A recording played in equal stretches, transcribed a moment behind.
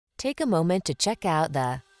Take a moment to check out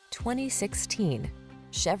the 2016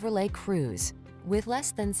 Chevrolet Cruze. With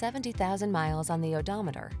less than 70,000 miles on the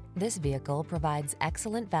odometer, this vehicle provides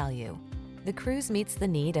excellent value. The Cruze meets the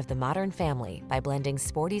need of the modern family by blending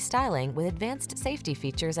sporty styling with advanced safety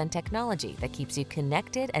features and technology that keeps you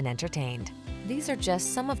connected and entertained. These are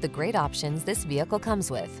just some of the great options this vehicle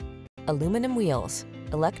comes with: aluminum wheels,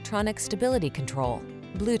 electronic stability control,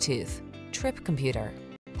 Bluetooth, trip computer,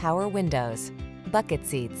 power windows, bucket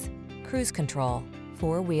seats, cruise control,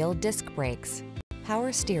 four-wheel disc brakes,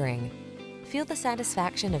 power steering. Feel the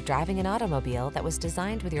satisfaction of driving an automobile that was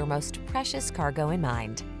designed with your most precious cargo in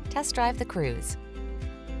mind. Test drive the Cruze.